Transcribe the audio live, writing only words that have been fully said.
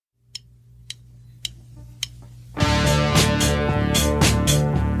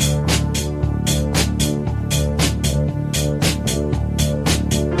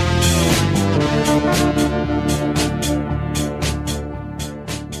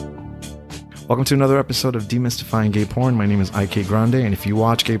Welcome to another episode of Demystifying Gay Porn. My name is IK Grande, and if you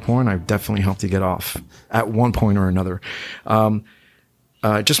watch gay porn, I've definitely helped you get off at one point or another.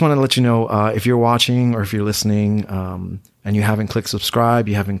 Just wanted to let you know, if you're watching or if you're listening, and you haven't clicked subscribe,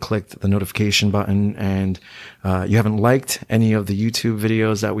 you haven't clicked the notification button, and you haven't liked any of the YouTube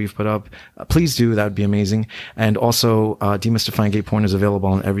videos that we've put up, please do. That would be amazing. And also, Demystifying Gay Porn is available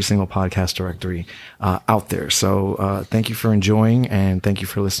on every single podcast directory out there. So thank you for enjoying, and thank you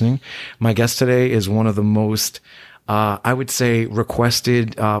for listening. My guest today is one of the most I would say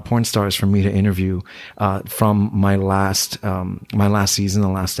requested porn stars for me to interview from my last season, the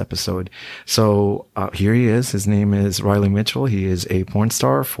last episode. So here he is. His name is Riley Mitchell. He is a porn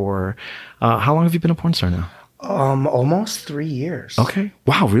star for how long have you been a porn star now? Almost 3 years. Okay.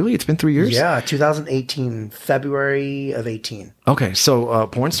 Wow, really? It's been 3 years? Yeah, 2018, February of 18. Okay, so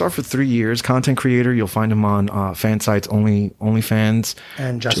porn star for 3 years, content creator. You'll find him on fan sites, OnlyFans,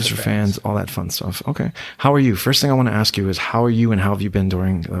 and Just for fans, all that fun stuff. Okay. How are you? First thing I want to ask you is, how are you and how have you been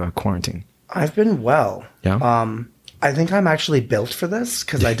during quarantine? I've been well. Yeah. I think I'm actually built for this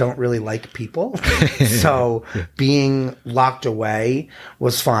because I don't really like people. So being locked away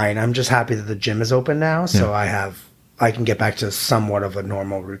was fine. I'm just happy that the gym is open now. So I can get back to somewhat of a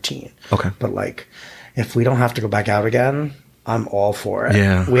normal routine. Okay. But like, if we don't have to go back out again, I'm all for it.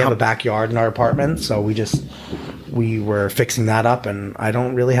 Yeah. We have a backyard in our apartment. So we were fixing that up and I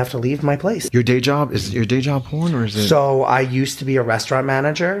don't really have to leave my place. Your day job, is your day job porn or is it? So I used to be a restaurant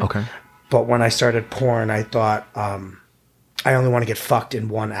manager. Okay. But when I started porn, I thought, I only want to get fucked in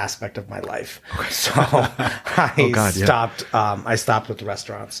one aspect of my life. Okay. So I stopped with the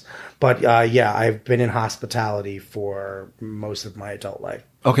restaurants. But I've been in hospitality for most of my adult life.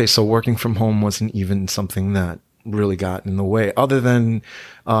 Okay, so working from home wasn't even something that really got in the way, other than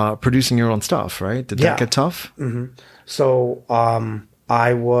producing your own stuff, right? Did that get tough? Mm-hmm. So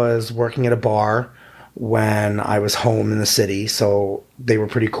I was working at a bar when I was home in the city. So they were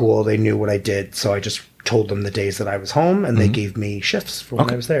pretty cool. They knew what I did. So I just told them the days that I was home and they gave me shifts for when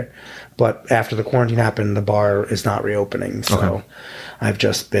I was there. But after the quarantine happened, the bar is not reopening. So I've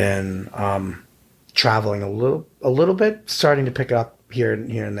just been traveling a little bit, starting to pick up here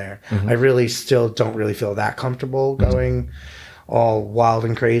and there. Mm-hmm. I really still don't really feel that comfortable going all wild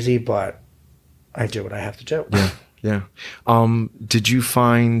and crazy, but I do what I have to do. Yeah. Did you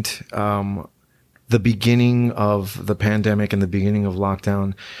find the beginning of the pandemic and the beginning of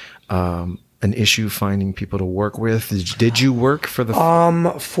lockdown an issue finding people to work with? Did you work for the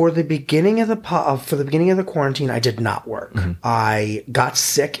for the beginning of the quarantine? I did not work. Mm-hmm. I got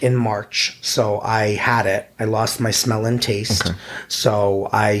sick in March, so I had it. I lost my smell and taste, so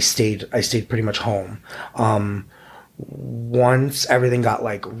I stayed pretty much home. Once everything got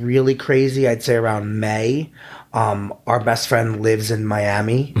like really crazy, I'd say around May. Our best friend lives in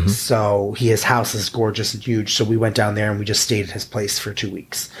Miami, so his house is gorgeous and huge. So we went down there and we just stayed at his place for 2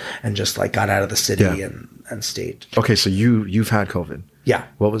 weeks and just like got out of the city and stayed. Okay, so you've had COVID. Yeah.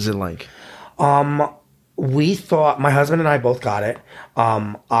 What was it like? We thought, my husband and I both got it.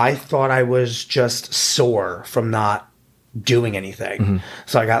 I thought I was just sore from not doing anything.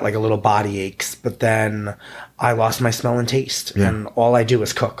 So I got like a little body aches, but then I lost my smell and taste and all I do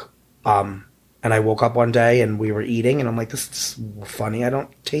is cook. And I woke up one day and we were eating and I'm like, this is funny. I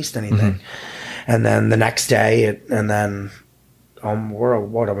don't taste anything. And then the next day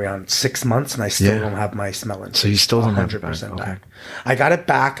what are we on 6 months and I still don't have my smell and taste. So you still don't 100% back. I got it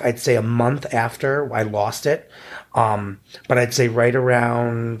back, I'd say a month after I lost it. But I'd say right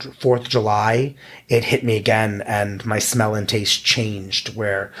around 4th of July, it hit me again and my smell and taste changed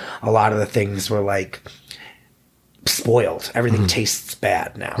where a lot of the things were like spoiled. Everything tastes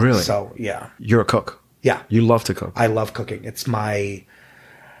bad now. Really? So yeah. You're a cook? Yeah. You love to cook? I love cooking. It's my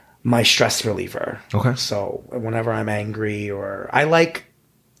stress reliever. Okay. So whenever I'm angry or I'm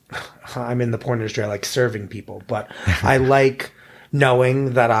in the porn industry, I like serving people, but I like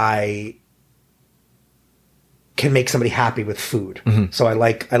knowing that I can make somebody happy with food. So I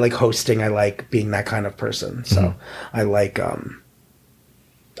like hosting. I like being that kind of person. So I like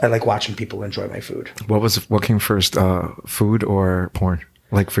watching people enjoy my food. What came first, food or porn?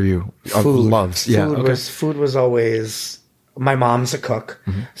 Like for you? Food. Loves. Yeah. Food was always, my mom's a cook.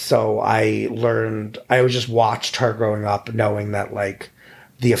 So I just watched her growing up knowing that like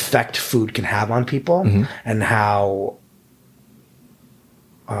the effect food can have on people and how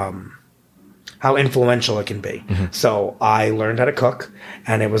influential it can be. So I learned how to cook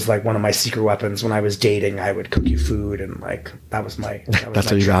and it was like one of my secret weapons. When I was dating, I would cook you food and like, that's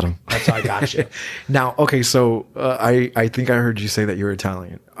how you got him. That's how I got you. Now, okay. So I think I heard you say that you're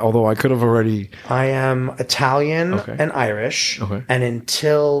Italian, although I could have already. I am Italian and Irish. And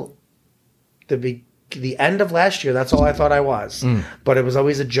until the end of last year, that's all I thought I was. But it was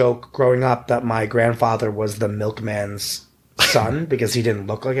always a joke growing up that my grandfather was the milkman's son because he didn't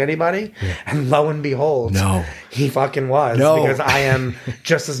look like anybody. And lo and behold, he fucking was. Because I am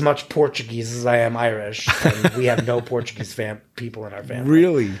just as much Portuguese as I am Irish. And we have no Portuguese people in our family.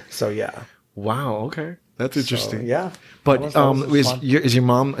 Really? So, yeah. Wow. Okay. That's interesting. So, yeah. But is your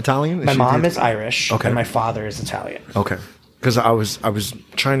mom Italian? My mom is Irish. Okay. And my father is Italian. Okay. Because I was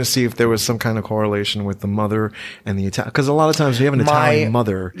trying to see if there was some kind of correlation with the mother and the Italian. Because a lot of times you have an Italian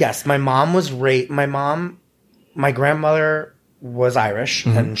mother. Yes, my mom was my grandmother was Irish,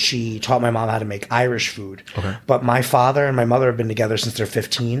 and she taught my mom how to make Irish food. Okay. But my father and my mother have been together since they're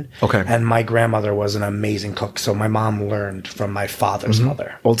 15. Okay. And my grandmother was an amazing cook, so my mom learned from my father's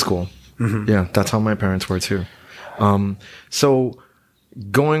mother. Old school. Yeah, that's how my parents were too. So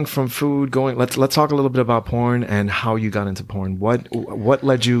going from food, let's talk a little bit about porn and how you got into porn. What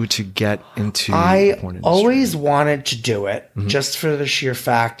led you to get into the porn industry? I always wanted to do it, just for the sheer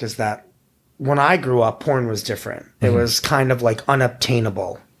fact is that when I grew up, porn was different. It was kind of like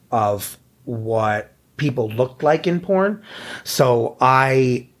unobtainable of what people looked like in porn. So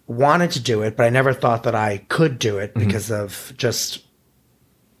I wanted to do it, but I never thought that I could do it because of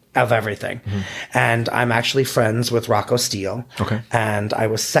everything. And I'm actually friends with Rocco Steele. Okay. And I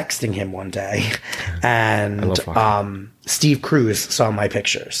was sexting him one day, and Steve Cruz saw my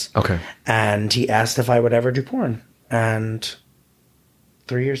pictures. Okay. And he asked if I would ever do porn. And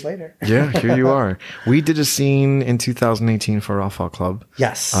 3 years later. Yeah, here you are. We did a scene in 2018 for Raw Fuck Club.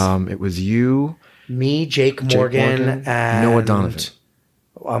 Yes. It was you, me, Jake Morgan, and Noah Donovan.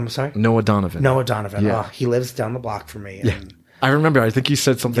 I'm sorry? Noah Donovan. Noah Donovan. Yeah. Oh, he lives down the block from me. Yeah. And I remember. I think you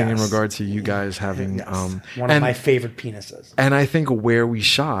said something in Yes. regard to you guys having one of my favorite penises. And I think where we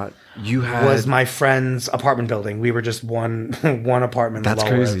shot, you had Was my friend's apartment building. We were just one apartment That's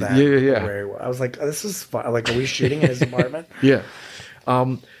lower crazy. than Yeah. where I was like, oh, this is fun. Like, are we shooting in his apartment? Yeah.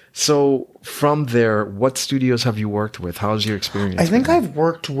 So from there, what studios have you worked with? How's your experience? I think I've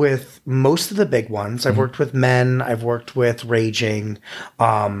worked with most of the big ones. I've worked with Men. I've worked with Raging.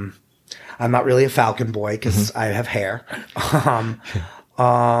 I'm not really a Falcon boy because I have hair.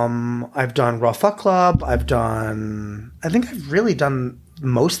 I've done Raw Fuck Club. I think I've really done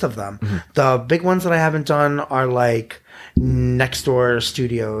most of them. The big ones that I haven't done are like Next Door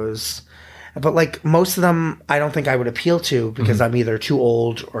Studios. But like most of them, I don't think I would appeal to because I'm either too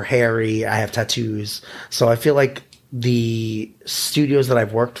old or hairy. I have tattoos. So I feel like the studios that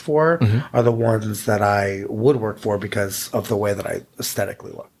I've worked for are the ones that I would work for because of the way that I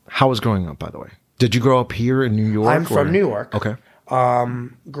aesthetically look. How was growing up, by the way? Did you grow up here in New York? I'm from New York. Okay.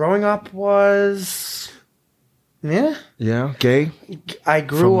 Growing up was, Yeah. Gay? I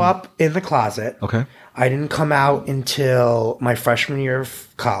grew up in the closet. Okay. I didn't come out until my freshman year of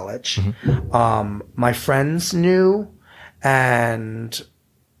college. My friends knew, and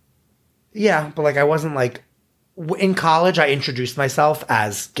but like I wasn't like in college. I introduced myself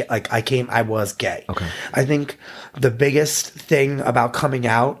as I was gay. Okay. I think the biggest thing about coming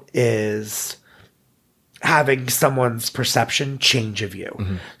out is having someone's perception change of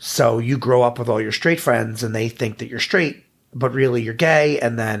you. So you grow up with all your straight friends, and they think that you're straight, but really you're gay,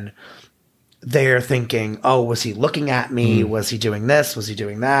 and then they're thinking, oh, was he looking at me? Was he doing this? Was he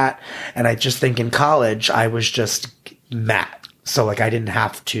doing that? And I just think in college, I was just Matt. So like I didn't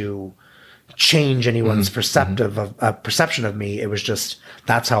have to change anyone's perception of me. It was just,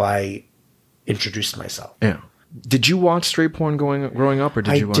 that's how I introduced myself. Yeah. Did you watch straight porn growing up, or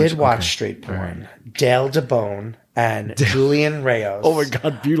did you watch? I did watch straight porn. Right. Dale DeBone and Julian Reyes. Oh my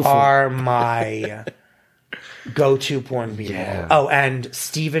God, beautiful. Are my go-to porn people. Yeah. Oh, and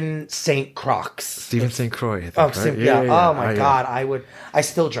Stephen St. Croix. Stephen St. Croix. I think, Oh, right? yeah. Oh my God. I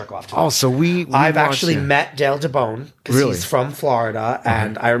still jerk off to him. Oh, so I've actually met Dale DeBone because Really? he's from Florida.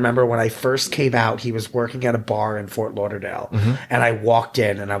 And I remember when I first came out, he was working at a bar in Fort Lauderdale. And I walked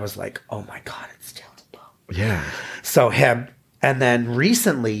in and I was like, oh my God, it's Dale DeBone. Yeah. So him. And then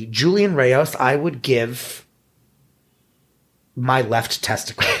recently, Julian Reyes, I would give my left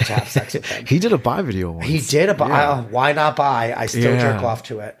testicle to have sex with him. He did a bi video once. He did a bi. Yeah. Why not bi? I still Yeah. jerk off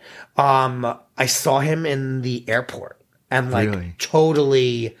to it. I saw him in the airport and like Really?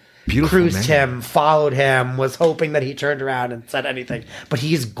 totally Beautiful cruised man. him, followed him, was hoping that he turned around and said anything. But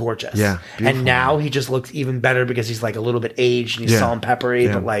he's gorgeous. Yeah, beautiful and now he just looks even better because he's like a little bit aged and he's Yeah. salt and peppery.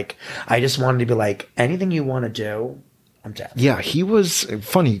 Yeah. But like, I just wanted to be like, anything you want to do, I'm down. Yeah, he was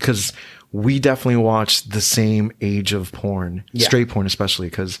funny because we definitely watched the same age of porn, Yeah. straight porn especially,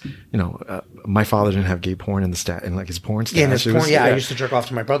 because my father didn't have gay porn in like his porn stash. Yeah, and his It porn, was- I used to jerk off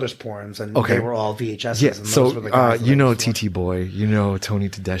to my brother's porns, and Okay. they were all VHSs. Yeah, and those so were the guys that I used to watch. TT Boy, Tony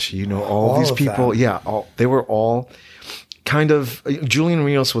Tedeschi, all All these of people. them. Yeah, they were all kind of. Julian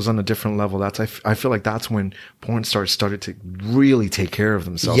Rios was on a different level. I feel like that's when porn stars started to really take care of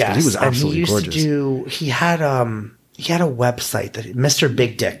themselves. But Yes, he was and he absolutely used gorgeous. to do. He had a website that Mr.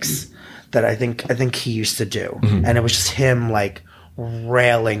 Big Dicks that I think he used to do, Mm-hmm. and it was just him like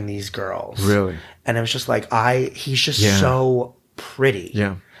railing these girls. Really? And it was just like he's just Yeah. so pretty.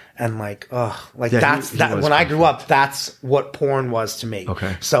 Yeah. And like, Yeah, that's he that. was When I pretty grew up, that's what porn was to me.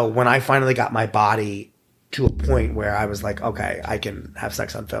 Okay. So when I finally got my body to a point where I was like, okay, I can have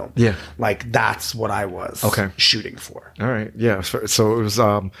sex on film. Yeah. Like that's what I was shooting for. All right. Yeah. So it was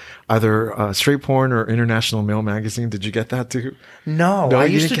either straight porn or International Male Magazine. Did you get that too? No, No, I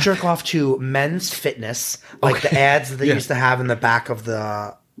you used to didn't jerk off to Men's Fitness, like the ads that they Yeah. used to have in the back of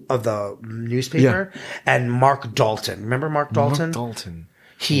the newspaper, and Mark Dalton. Remember Mark Dalton? Mark Dalton.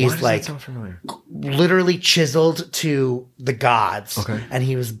 He's Why does like that sound familiar? literally chiseled to the gods. Okay. And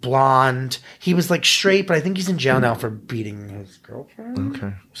he was blonde. He was like straight, but I think he's in jail now for beating his girlfriend.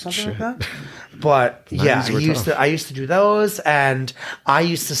 Okay. Something Shit. like that. But yeah, were tough. I used to do those, and I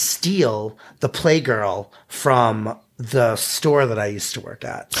used to steal the Playgirl from the store that I used to work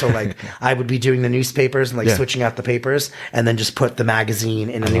at. So like I would be doing the newspapers and like Yeah. switching out the papers, and then just put the magazine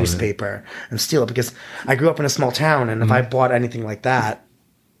in a newspaper and steal it, because I grew up in a small town, and if I bought anything like that,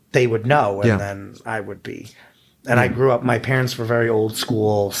 they would know, and Yeah. then I would be. And I grew up, my parents were very old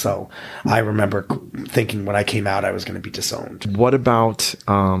school, so I remember thinking when I came out I was going to be disowned. What about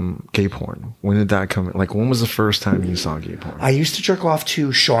gay porn? When did that come in? Like, when was the first time you saw gay porn? I used to jerk off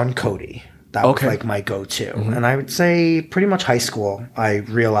to Sean Cody. That was Okay. like my go-to. And I would say pretty much high school, I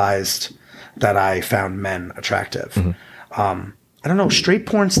realized that I found men attractive. I don't know, straight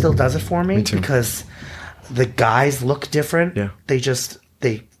porn still does it for me, too. because the guys look different. Yeah.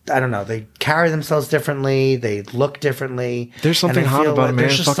 I don't know. They carry themselves differently. They look differently. There's something And I hot feel about a like man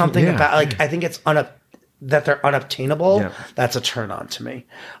There's just fucking- something yeah. about, like, I think it's that they're unobtainable. Yeah. That's a turn on to me.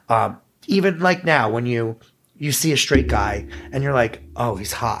 Even like now, when you see a straight guy and you're like, oh,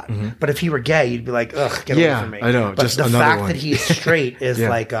 he's hot. But if he were gay, you'd be like, ugh, get Yeah, away from me. I know, But just the another fact one. that he's straight is Yeah.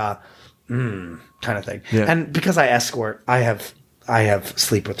 like kind of thing. Yeah. And because I escort, I have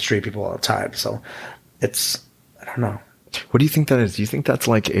sleep with straight people all the time. So it's, I don't know. What do you think that is? Do you think that's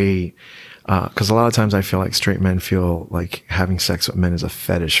like a, because a lot of times I feel like straight men feel like having sex with men is a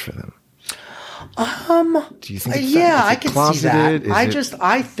fetish for them. Do you think? It's Yeah, that? Is I it can see closeted? that. Is it-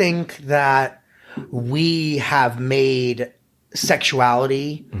 I think that we have made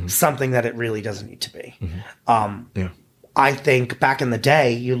sexuality something that it really doesn't need to be. yeah. I think back in the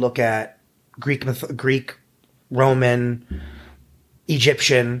day, you look at Greek, Roman,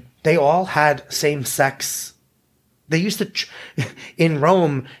 Egyptian, they all had same sex. They used to, in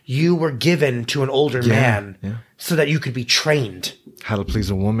Rome, you were given to an older man yeah. so that you could be trained How to please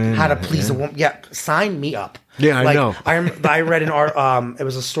a woman. how to please a woman. Yeah, sign me up. Yeah, I know. I read it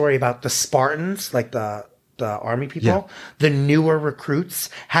was a story about the Spartans, like the army people. Yeah. The newer recruits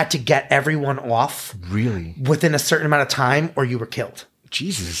had to get everyone off Really? within a certain amount of time, or you were killed.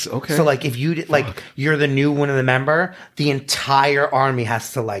 Jesus. Okay. So like if you did, like you're the new one of the member, the entire army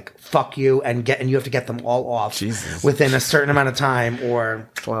has to like fuck you and you have to get them all off Jesus. within a certain amount of time, or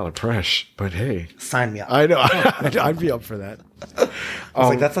It's a lot of pressure, but hey, sign me up. I know. I'd be up for that. I was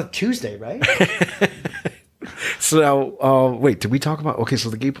like, that's a Tuesday, right? So now, wait, did we talk about? Okay, so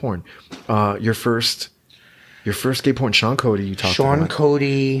the gay porn. Your first gay porn, Sean Cody. You talked Sean about.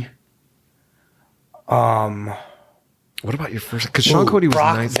 Cody. What about your first? Because Sean Cody was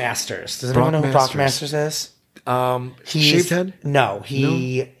Brock nice. Masters. Does anyone know who Brock Masters is? Shaved head. No,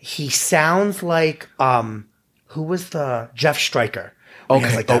 he sounds like who was the Jeff Stryker? He has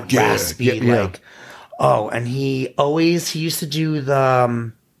Okay. like that Oh, yeah. raspy, Yeah. like and he used to do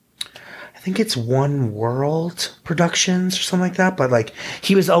the I think it's One World Productions or something like that, but like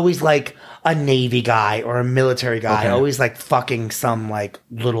he was always like a Navy guy or a military guy, Okay. always like fucking some like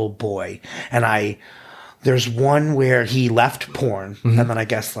little boy. And there's one where he left porn, and then I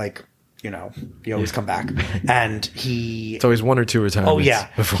guess like, you always come back, and It's always one or two retirements. oh yeah,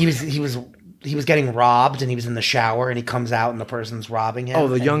 before- he was getting robbed, and he was in the shower, and he comes out, and the person's robbing him. Oh,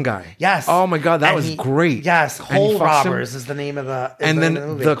 the and- young guy. Yes. Oh my God, that And was great. Yes, And he Hole fucks him? Robbers is the name of the. And the then name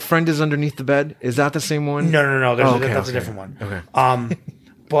of the the movie. friend is underneath the bed. Is that the same one? No. Oh, okay, That's a okay. different one. Okay.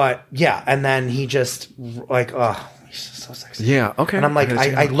 But yeah, and then he just like, he's just so sexy. Yeah. Okay. And I'm like, gotta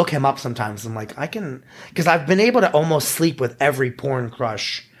check it I out. look him up sometimes. I'm like, because I've been able to almost sleep with every porn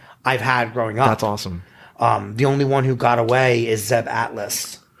crush I've had growing up. That's awesome. The only one who got away is Zeb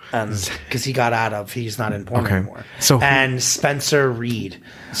Atlas. Because he's not in porn anymore. And Spencer Reed,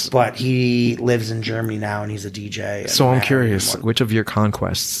 but he lives in Germany now and he's a DJ. So I'm curious, which of your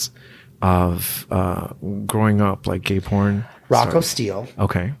conquests of growing up, like gay porn? Rocco Steele.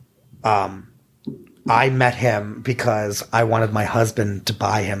 Okay. I met him because I wanted my husband to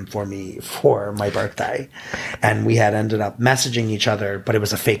buy him for me for my birthday. And we had ended up messaging each other, but it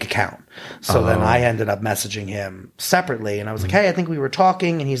was a fake account. So then I ended up messaging him separately. And I was like, hey, I think we were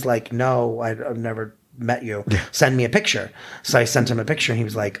talking. And he's like, no, I've never met you. Send me a picture. So I sent him a picture and he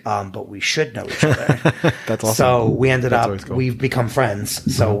was like, but we should know each other. That's awesome. So we ended That's up, cool. we've become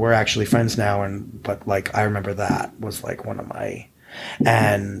friends. So we're actually friends now. But like, I remember that was like one of my,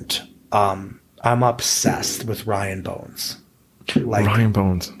 and, I'm obsessed with Ryan Bones. Like Ryan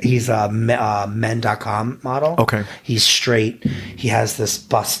Bones. He's a men.com model. Okay. He's straight. He has this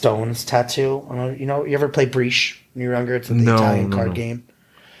Bastones tattoo. You ever play Breach when you were younger? It's an Italian card game.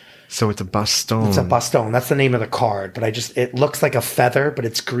 So it's a Bastone. It's a Bastone. That's the name of the card. But it looks like a feather, but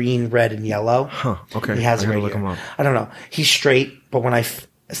it's green, red, and yellow. Huh. Okay. He has it right look him here. up. I don't know. He's straight, but when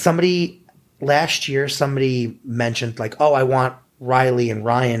last year, somebody mentioned like, oh, I want Riley and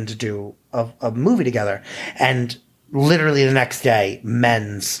Ryan to do a movie together. And literally the next day,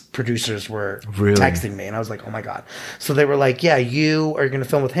 men's producers were texting me. And I was like, oh my God. So they were like, yeah, you are going to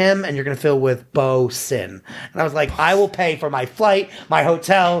film with him and you're going to film with Bo Sin. And I was like, I will pay for my flight, my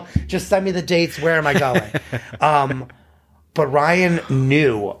hotel. Just send me the dates. Where am I going? But Ryan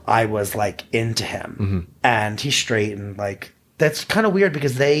knew I was like into him and he's straight. And like, that's kind of weird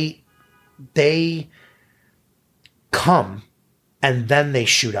because they come and then they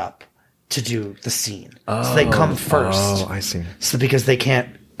shoot up to do the scene. So they come first. Oh, I see. So because they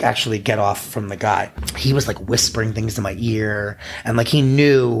can't actually get off from the guy. He was like whispering things in my ear and like he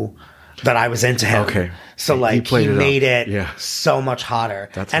knew that I was into him. Okay. So like he made it Yeah. so much hotter.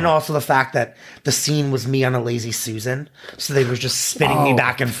 And also the fact that the scene was me on a Lazy Susan. So they were just spinning me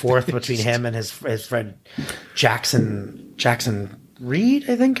back and forth between him and his friend Jackson Reed,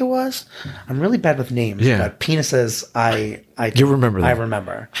 I think it was. I'm really bad with names, but penises, You remember that? I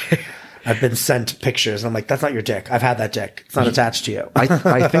remember. I've been sent pictures. And I'm like, that's not your dick. I've had that dick. It's not attached to you.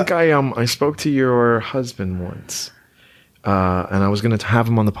 I think I spoke to your husband once, and I was going to have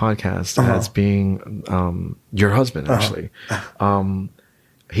him on the podcast as being your husband. Actually,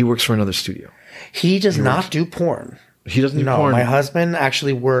 he works for another studio. He does not do porn. He doesn't do porn. My husband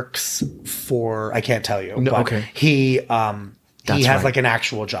actually works for. I can't tell you. No, but okay. He has right. like an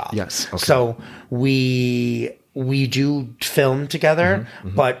actual job. Yes. Okay. So we do film together,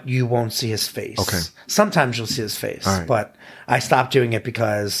 but you won't see his face. Okay. Sometimes you'll see his face, All right. but I stopped doing it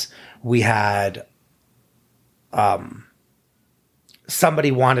because we had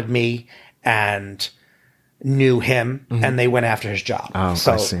somebody wanted me and knew him, and they went after his job. Oh,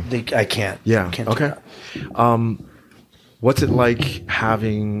 so I see. I can't. Yeah. Can't do Okay. that. What's it like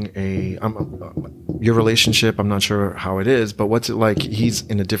having your relationship? I'm not sure how it is, but what's it like? He's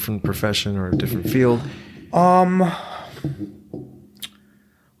in a different profession or a different field. I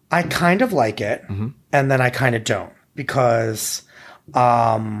kind of like it, and then I kind of don't because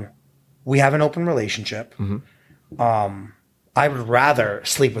we have an open relationship. I would rather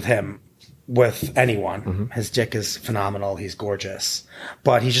sleep with him with anyone. His dick is phenomenal. He's gorgeous,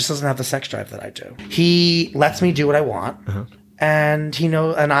 but he just doesn't have the sex drive that I do. He lets me do what I want, and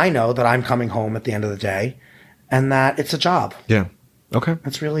I know that I'm coming home at the end of the day, and that it's a job. Yeah. Okay.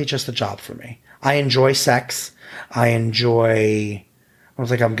 It's really just a job for me. I enjoy sex. I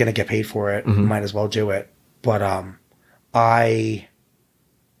was like, I'm going to get paid for it. Might as well do it. But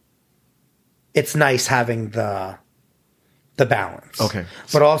it's nice having the balance. Okay.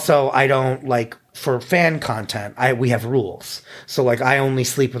 But also I don't like for fan content, we have rules. So like I only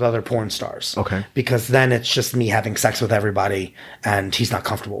sleep with other porn stars. Okay. Because then it's just me having sex with everybody and he's not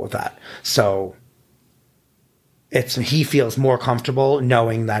comfortable with that. So he feels more comfortable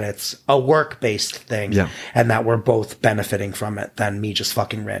knowing that it's a work-based thing and that we're both benefiting from it than me just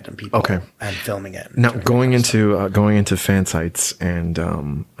fucking random people and filming it. Now going into fan sites, and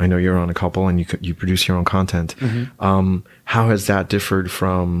I know you're on a couple and you produce your own content. How has that differed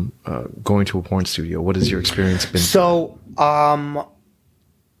from going to a porn studio? What has your experience been? So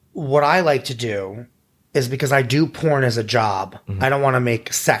what I like to do is because I do porn as a job, I don't want to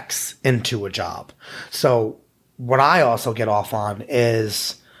make sex into a job. So what I also get off on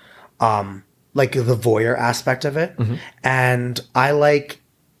is like the voyeur aspect of it. And I like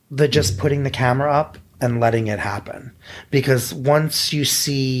just putting the camera up and letting it happen. Because once you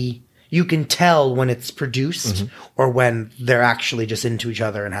see, you can tell when it's produced or when they're actually just into each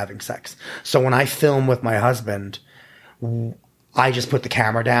other and having sex. So when I film with my husband, I just put the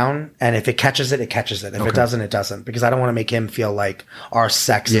camera down, and if it catches it, it catches it. If it doesn't, it doesn't, because I don't want to make him feel like our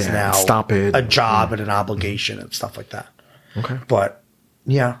sex is now a job and an obligation and stuff like that. Okay. But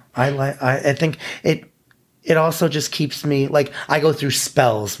yeah, I think it also just keeps me, like, I go through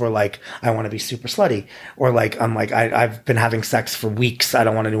spells where, like, I want to be super slutty, or like, I'm like, I've been having sex for weeks. I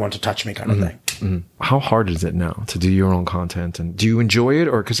don't want anyone to touch me, kind of thing. Mm-hmm. How hard is it now to do your own content, and do you enjoy it,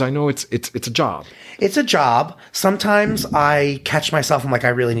 or, because I know it's a job. It's a job. Sometimes I catch myself, I'm like, I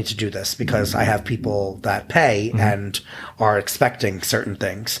really need to do this because I have people that pay and are expecting certain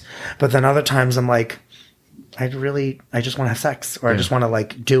things. But then other times I'm like, I just want to have sex, or I just want to,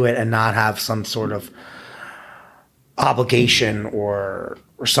 like, do it and not have some sort of obligation or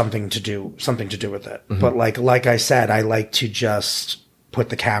something to do with it. But like I said, I like to just put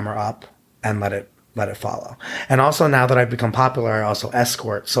the camera up and let it follow. And also, now that I've become popular, I also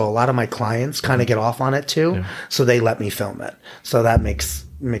escort. So a lot of my clients kind of get off on it too. Yeah. So they let me film it. So that makes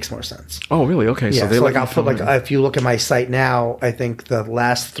more sense. Oh, really? Okay. Yeah. So like, I'll put, like, if you look at my site now, I think the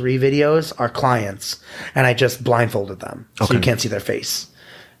last 3 videos are clients, and I just blindfolded them. So you can't see their face.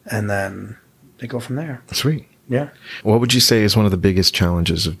 And then they go from there. Sweet. Yeah. What would you say is one of the biggest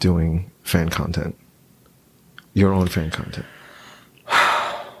challenges of doing fan content? Your own fan content?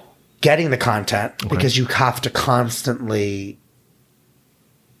 Getting the content, because you have to constantly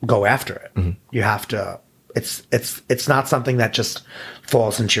go after it. You have to, it's not something that just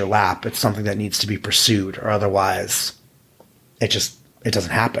falls into your lap. It's something that needs to be pursued, or otherwise it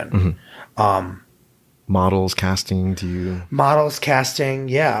doesn't happen. Models, casting, models, casting.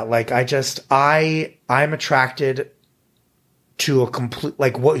 Yeah. Like, I'm attracted to a complete,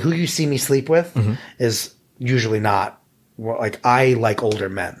 like, who you see me sleep with is usually not, like, I like older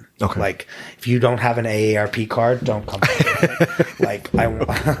men. Okay. Like, if you don't have an AARP card, don't come to me. Like,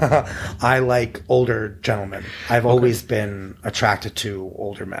 I like older gentlemen. I've always been attracted to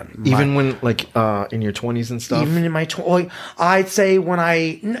older men. Even when, like, in your 20s and stuff? Even in my 20s. I'd say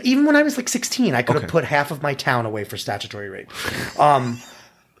even when I was like 16, I could have put half of my town away for statutory rape.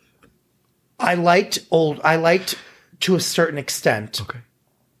 I liked to a certain extent. Okay.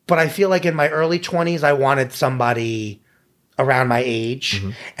 But I feel like in my early 20s, I wanted somebody around my age.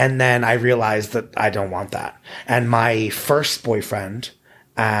 And then I realized that I don't want that. And my first boyfriend,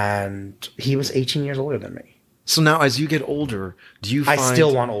 and he was 18 years older than me. So now, as you get older, do you find... I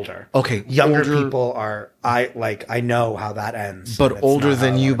still want older. Okay. Younger people are... I know how that ends. But older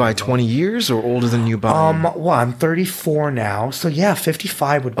than you by 20 years, or older than you by... Well, I'm 34 now. So yeah,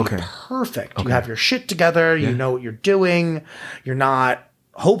 55 would be perfect. You have your shit together. You know what you're doing.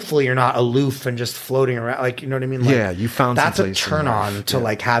 Hopefully you're not aloof and just floating around. Like, you know what I mean? Like, you found that's a turn on to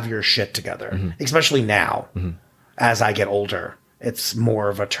like have your shit together, especially now. As I get older, it's more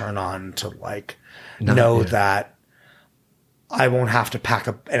of a turn on to like know that I won't have to pack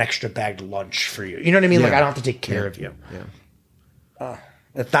an extra bagged lunch for you. You know what I mean? Like, I don't have to take care of you.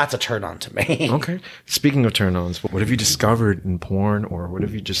 That's a turn on to me. Okay. Speaking of turn ons, what have you discovered in porn, or what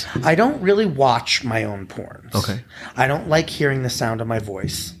have you just... I don't really watch my own porns. Okay. I don't like hearing the sound of my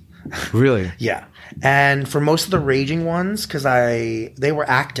voice. Really? Yeah. And for most of the raging ones, because they were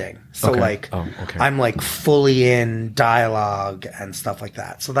acting. So I'm like fully in dialogue and stuff like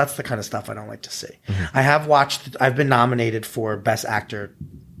that. So that's the kind of stuff I don't like to see. I've been nominated for Best Actor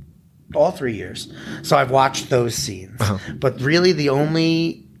all 3 years. So I've watched those scenes. But really the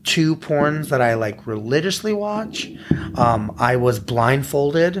only 2 porns that I like religiously watch, I was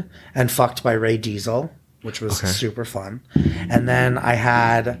blindfolded and fucked by Ray Diesel, which was super fun. And then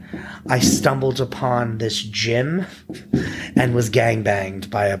I stumbled upon this gym and was gangbanged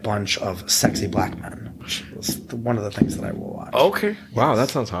by a bunch of sexy black men, which was one of the things that I will watch. Okay. Wow, that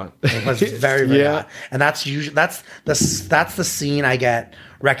sounds hot. It was very, very hot. And that's the scene I get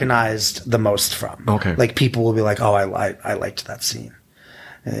recognized the most from. Okay. Like, people will be like, oh, I liked that scene.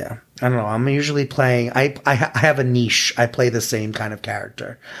 Yeah. I don't know. I'm usually playing, I have a niche. I play the same kind of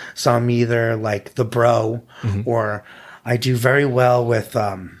character. So I'm either like the bro, or I do very well with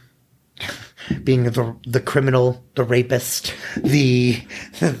being the criminal, the rapist, the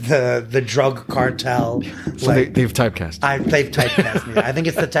drug cartel. So like, they've typecast. They've typecast me. I think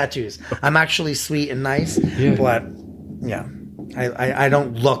it's the tattoos. I'm actually sweet and nice, but yeah, I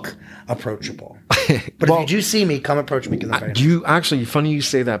don't look approachable. But if you do see me, come approach me, because I'm very nice. Actually, funny you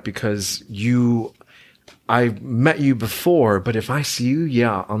say that, because I met you before, but if I see you,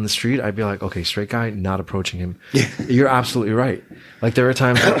 yeah, on the street, I'd be like, okay, straight guy, not approaching him. You're absolutely right. Like there are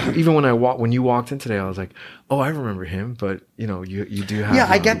times, even when you walked in today, I was like, oh, I remember him. But you know, you do have. Yeah,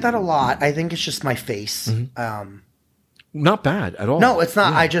 I get that a lot. I think it's just my face. Not bad at all. No, it's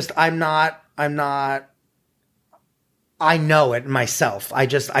not. Yeah. I'm not. I know it myself. I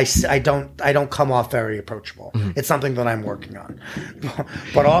don't come off very approachable. It's something that I'm working on.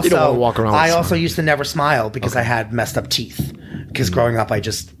 But also, you don't want to walk around. I also used to never smile because I had messed up teeth. Because growing up,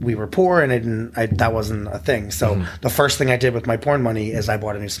 we were poor and that wasn't a thing. So the first thing I did with my porn money is I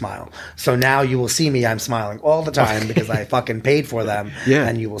bought a new smile. So now you will see me. I'm smiling all the time because I fucking paid for them. Yeah.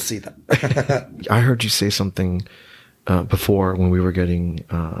 And you will see them. I heard you say something before when you were getting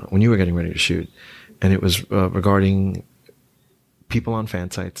ready to shoot, and it was regarding people on fan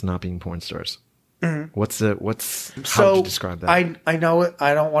sites not being porn stars. How would you describe that? I know it,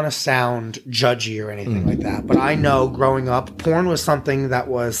 I don't want to sound judgy or anything like that, but I know growing up, porn was something that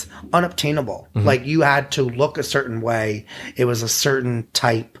was unobtainable. Like you had to look a certain way. It was a certain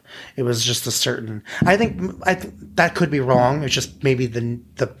type. It was just a certain, I think that could be wrong. It's just maybe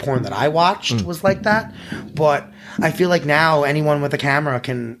the porn that I watched was like that. But I feel like now anyone with a camera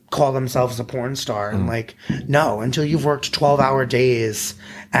can call themselves a porn star. And like, no, until you've worked 12-hour days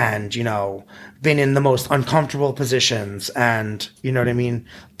and, you know, been in the most uncomfortable positions and, you know what I mean?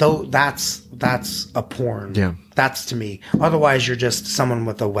 Though that's a porn. Yeah. That's to me. Otherwise you're just someone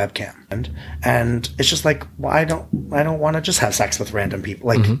with a webcam. And it's just like, well, I don't want to just have sex with random people.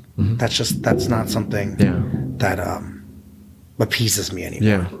 Like that's not something that appeases me anymore.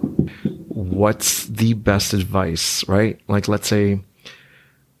 Yeah. What's the best advice, right? Like, let's say,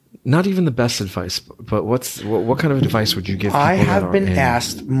 not even the best advice, but what kind of advice would you give people? I have been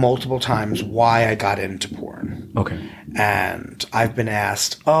asked multiple times why I got into porn. Okay. And I've been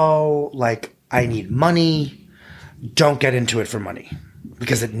asked, oh, like, I need money. Don't get into it for money.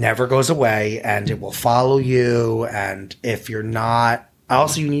 Because it never goes away and it will follow you. And if you're not,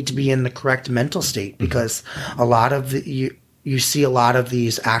 also you need to be in the correct mental state because a lot of you see a lot of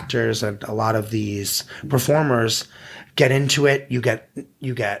these actors and a lot of these performers get into it. You get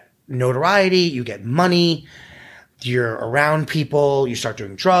notoriety, you get money, you're around people, you start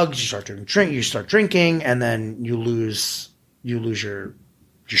doing drugs, you start drinking, and then you lose your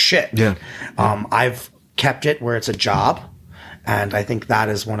shit. Yeah. I've kept it where it's a job. And I think that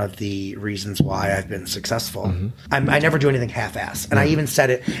is one of the reasons why I've been successful. I never do anything half-ass. And I even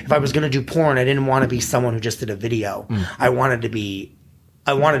said it, if I was going to do porn, I didn't want to be someone who just did a video. I wanted to be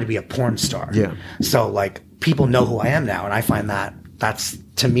a porn star. Yeah. So like people know who I am now. And I find that's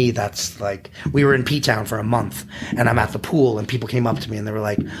like, we were in P-Town for a month and I'm at the pool and people came up to me and they were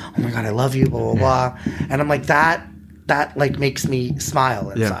like, oh my God, I love you, blah, blah, blah. And I'm like, that like makes me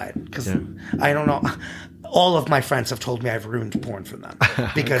smile inside. Because I don't know. All of my friends have told me I've ruined porn for them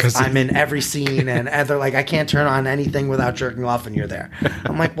because I'm in every scene and they're like, I can't turn on anything without jerking off and you're there.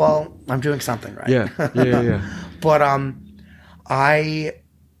 I'm like, well, I'm doing something right. Yeah. But I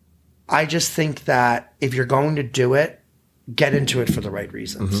just think that if you're going to do it, get into it for the right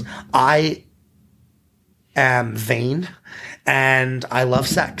reasons. I am vain and I love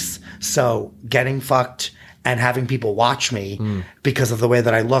sex. So getting fucked and having people watch me because of the way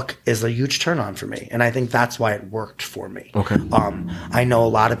that I look is a huge turn on for me. And I think that's why it worked for me. Okay. I know a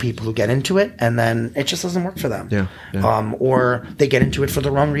lot of people who get into it and then it just doesn't work for them. Yeah. Or they get into it for the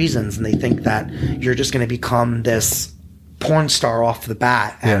wrong reasons and they think that you're just going to become this porn star off the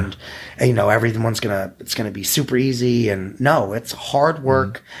bat and you know, it's going to be super easy. And no, it's hard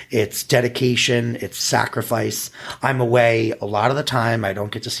work. It's dedication. It's sacrifice. I'm away a lot of the time. I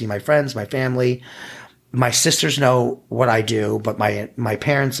don't get to see my friends, my family. My sisters know what I do, but my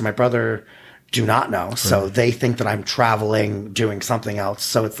parents and my brother do not know. So they think that I'm traveling, doing something else.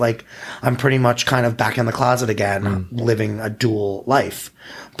 So it's like I'm pretty much kind of back in the closet again, living a dual life.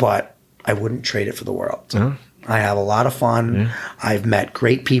 But I wouldn't trade it for the world. I have a lot of fun. I've met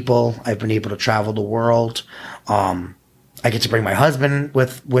great people. I've been able to travel the world. I get to bring my husband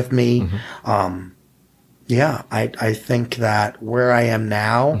with me. Yeah, I think that where I am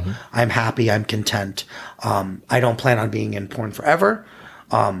now, I'm happy, I'm content. I don't plan on being in porn forever.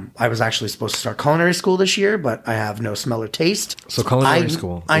 I was actually supposed to start culinary school this year, but I have no smell or taste. So culinary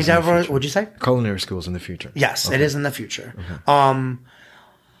school. I never. What'd you say? Culinary school is in the future. Yes, it is in the future.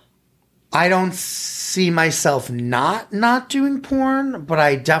 I don't see myself not doing porn, but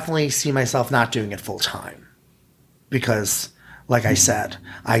I definitely see myself not doing it full time because, like I said,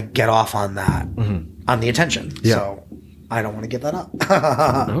 I get off on that on the attention. So I don't want to give that up.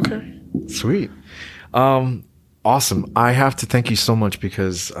 Okay, sweet. Awesome. I have to thank you so much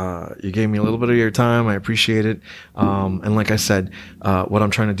because you gave me a little bit of your time. I appreciate it. And like I said, what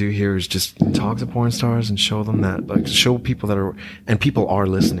I'm trying to do here is just talk to porn stars and show them that, like, show people that are, and people are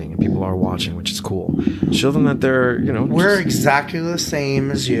listening and people are watching, which is cool. Show them that they're, you know, we're exactly the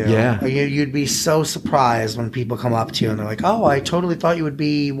same as you. Yeah. You'd be so surprised when people come up to you and they're like, "Oh, I totally thought you would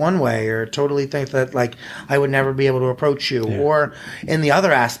be one way," or "Totally think that like I would never be able to approach you." Yeah. Or in the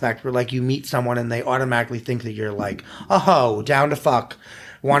other aspect where like you meet someone and they automatically think that you're like a hoe, down to fuck,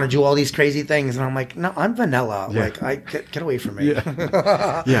 want to do all these crazy things, and I'm like, no, I'm vanilla. Yeah. Like, get away from me.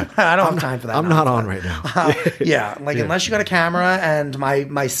 Yeah. Yeah. I don't have time for that. I'm not on right now. Yeah, like unless you got a camera and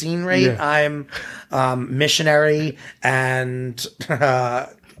my scene rate, Yeah. I'm missionary and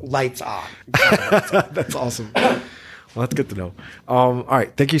lights on. That's awesome. Well, that's good to know. All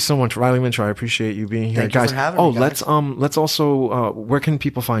right, thank you so much, Riley Mitchell. I appreciate you being here, Thank you guys. for having me, guys. Let's also where can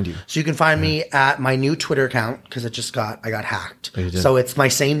people find you? So you can find me at my new Twitter account because I got hacked. Oh, you did? So it's my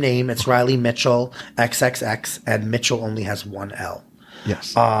same name. It's Riley Mitchell XXX, and Mitchell only has one L.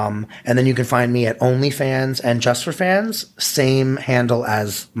 Yes. And then you can find me at OnlyFans and Just for Fans, same handle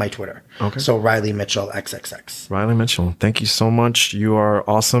as my Twitter. Okay. So Riley Mitchell XXX. Riley Mitchell, thank you so much. You are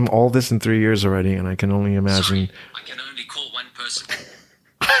awesome. All this in 3 years already, and I can only imagine. Sorry, I can only call one person.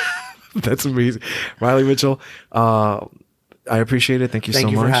 That's amazing. Riley Mitchell, I appreciate it. Thank you so much.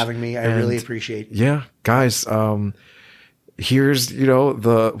 Thank you for having me. I And really appreciate it. Yeah, guys, here's, you know,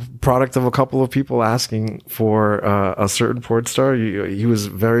 the product of a couple of people asking for a certain porn star. He was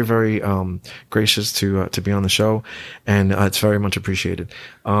very, very gracious to be on the show, and it's very much appreciated.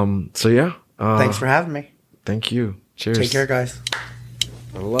 So yeah. Thanks for having me. Thank you. Cheers. Take care, guys.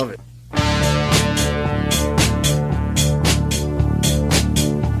 I love it.